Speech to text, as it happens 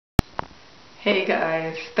Hey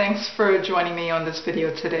guys, thanks for joining me on this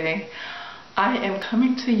video today. I am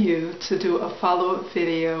coming to you to do a follow-up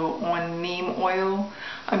video on neem oil.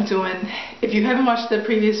 If you haven't watched the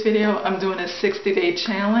previous video, I'm doing a 60-day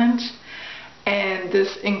challenge, and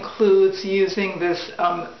this includes using this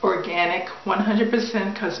organic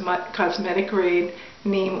 100% cosmetic grade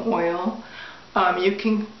neem oil. You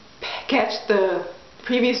can catch the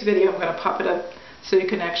previous video. I'm going to pop it up so you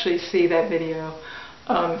can actually see that video.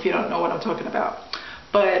 If you don't know what I'm talking about.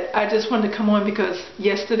 But I just wanted to come on because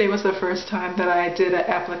yesterday was the first time that I did an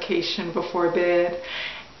application before bed,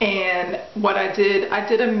 and what I did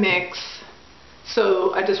a mix.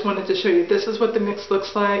 So I just wanted to show you, this is what the mix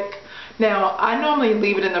looks like. Now I normally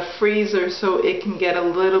leave it in the freezer so it can get a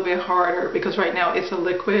little bit harder, because right now it's a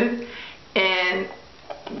liquid, and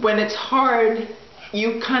when it's hard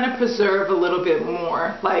you kind of preserve a little bit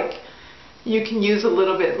more. Like, you can use a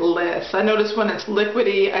little bit less. I notice when it's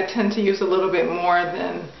liquidy, I tend to use a little bit more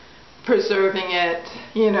than preserving it,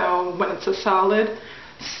 you know, when it's a solid.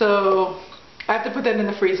 So I have to put that in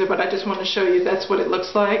the freezer, but I just want to show you that's what it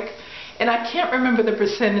looks like. And I can't remember the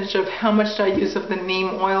percentage of how much I use of the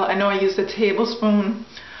neem oil. I know I used a tablespoon,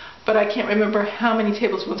 but I can't remember how many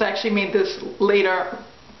tablespoons. I actually made this later,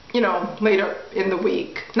 you know, later in the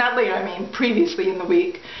week. Not later, I mean previously in the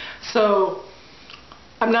week. So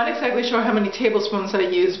I'm not exactly sure how many tablespoons I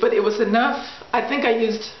used, but it was enough. I think I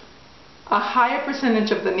used a higher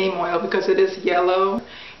percentage of the neem oil because it is yellow,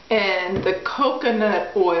 and the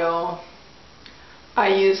coconut oil, I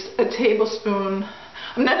used a tablespoon.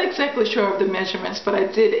 I'm not exactly sure of the measurements, but I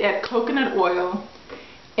did add coconut oil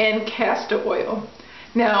and castor oil.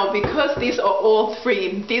 Now, because these are all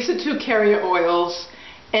three, these are two carrier oils,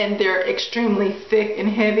 and they're extremely thick and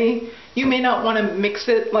heavy. You may not want to mix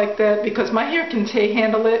it like that because my hair can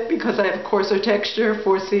handle it because I have coarser texture,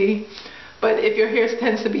 4C. But if your hair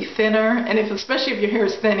tends to be thinner, and especially if your hair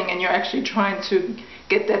is thinning and you're actually trying to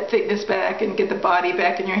get that thickness back and get the body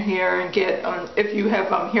back in your hair, and get if you have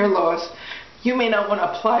hair loss, you may not want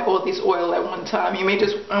to apply all these oil at one time. You may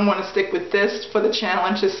just want to stick with this for the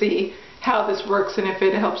challenge to see how this works and if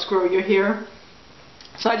it helps grow your hair.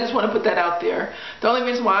 So I just want to put that out there. The only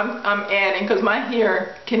reason why I'm adding, because my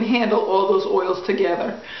hair can handle all those oils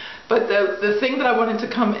together. But the thing that I wanted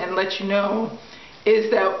to come and let you know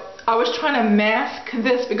is that I was trying to mask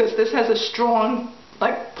this because this has a strong,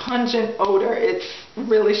 like, pungent odor. It's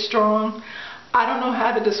really strong. I don't know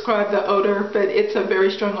how to describe the odor, but it's a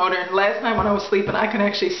very strong odor. And last night when I was sleeping, I can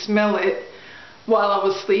actually smell it while I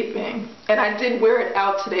was sleeping. And I did wear it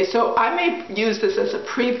out today. So I may use this as a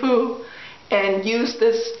pre-poo and use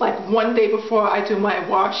this like one day before I do my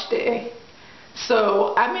wash day.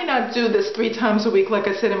 So I may not do this 3 times a week like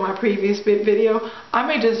I said in my previous video. I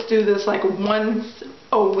may just do this like once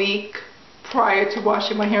a week prior to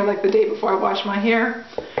washing my hair, like the day before I wash my hair,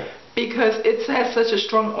 because it has such a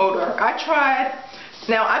strong odor. I tried,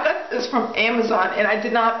 now I got this from Amazon, and I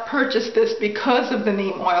did not purchase this because of the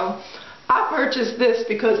neem oil. I purchased this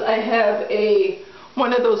because I have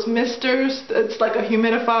one of those misters that's like a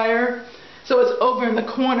humidifier. So it's over in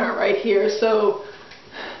the corner right here. So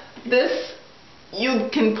this, you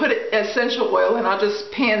can put essential oil, and I'll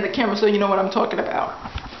just pan the camera so you know what I'm talking about.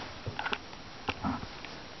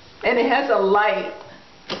 And it has a light.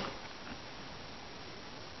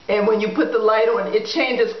 And when you put the light on, it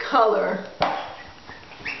changes color.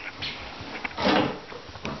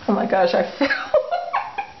 Oh my gosh, I fell.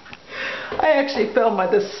 I actually fell.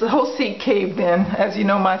 This whole seat caved in. As you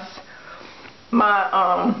know, my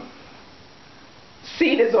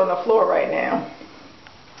seat is on the floor right now.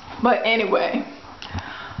 But anyway,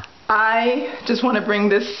 I just want to bring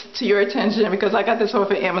this to your attention because I got this off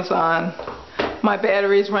of Amazon. My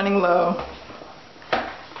battery is running low.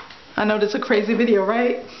 I know this is a crazy video,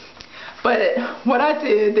 right? But what I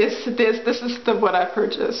did, this is what I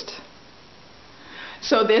purchased.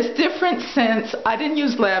 So there's different scents. I didn't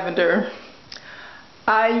use lavender.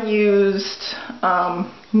 I used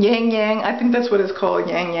Yang Yang. I think that's what it's called,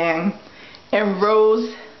 Yang Yang. And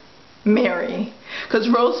rosemary, because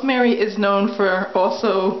rosemary is known for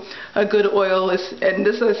also a good oil, and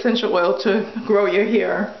this is essential oil to grow your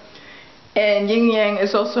hair. And yin yang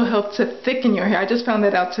is also helped to thicken your hair. I just found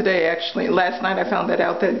that out today, actually. Last night I found that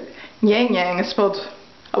out, that yang yang is spelled,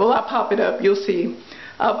 well, I'll pop it up, you'll see.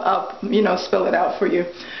 I'll you know, spell it out for you.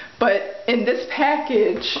 But in this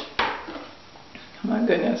package, oh my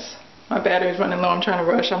goodness, my battery's running low, I'm trying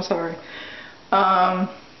to rush, I'm sorry.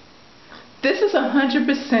 This is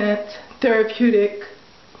 100% therapeutic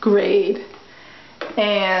grade,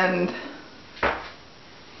 and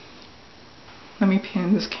let me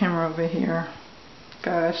pan this camera over here.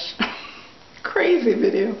 Gosh, crazy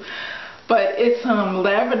video. But it's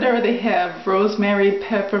lavender. They have rosemary,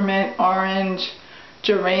 peppermint, orange,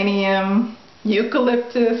 geranium,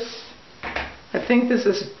 eucalyptus. I think this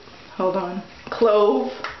is, hold on,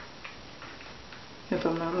 clove. If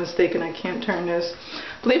I'm not mistaken, I can't turn this.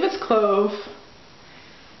 I believe it's clove,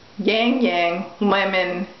 yang yang,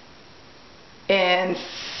 lemon, and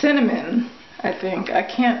cinnamon, I think. I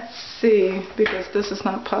can't see because this is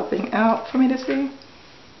not popping out for me to see.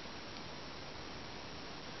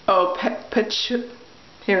 Oh,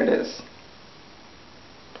 here it is.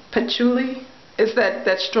 Patchouli is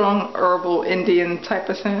that strong herbal Indian type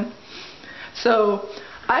of scent. So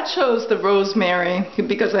I chose the rosemary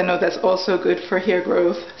because I know that's also good for hair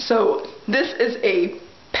growth. So this is a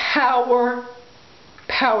power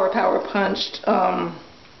punched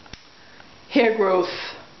hair growth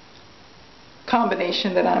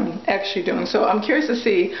combination that I'm actually doing. So I'm curious to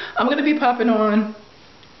see. I'm going to be popping on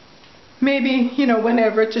maybe, you know,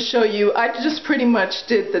 whenever to show you. I just pretty much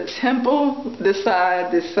did the temple, this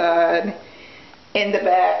side, and the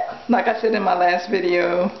back, like I said in my last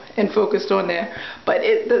video, and focused on there. But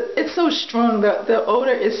it's so strong. The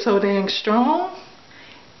odor is so dang strong.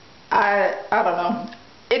 I don't know.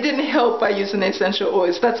 It didn't help by using the essential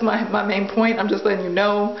oils. That's my main point. I'm just letting you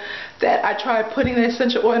know that I tried putting the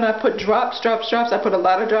essential oil and I put drops. I put a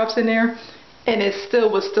lot of drops in there, and it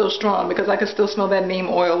was still strong because I could still smell that neem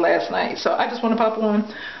oil last night. So I just want to pop on.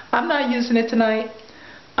 I'm not using it tonight.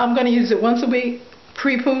 I'm going to use it once a week,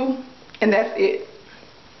 pre-poo, and that's it.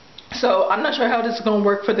 So I'm not sure how this is going to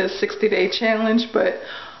work for this 60-day challenge, but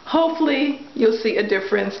hopefully you'll see a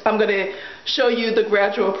difference. I'm going to show you the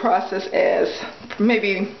gradual process as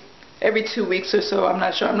maybe every 2 weeks or so. I'm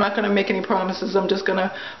not sure. I'm not going to make any promises. I'm just going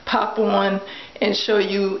to pop on and show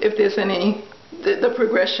you if there's any the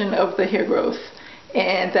progression of the hair growth,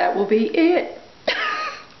 and that will be it.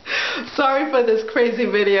 Sorry for this crazy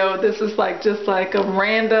video. This is just like a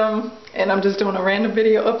random, and I'm just doing a random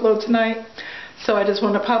video upload tonight. So I just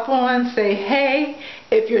want to pop on, say hey.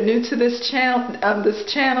 If you're new to this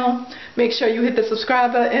channel, make sure you hit the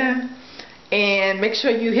subscribe button, and make sure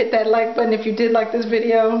you hit that like button if you did like this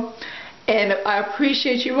video. And I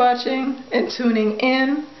appreciate you watching and tuning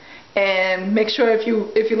in. And make sure if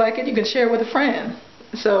you like it, you can share it with a friend.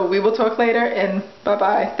 So we will talk later, and bye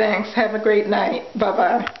bye. Thanks. Have a great night. Bye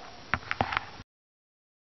bye.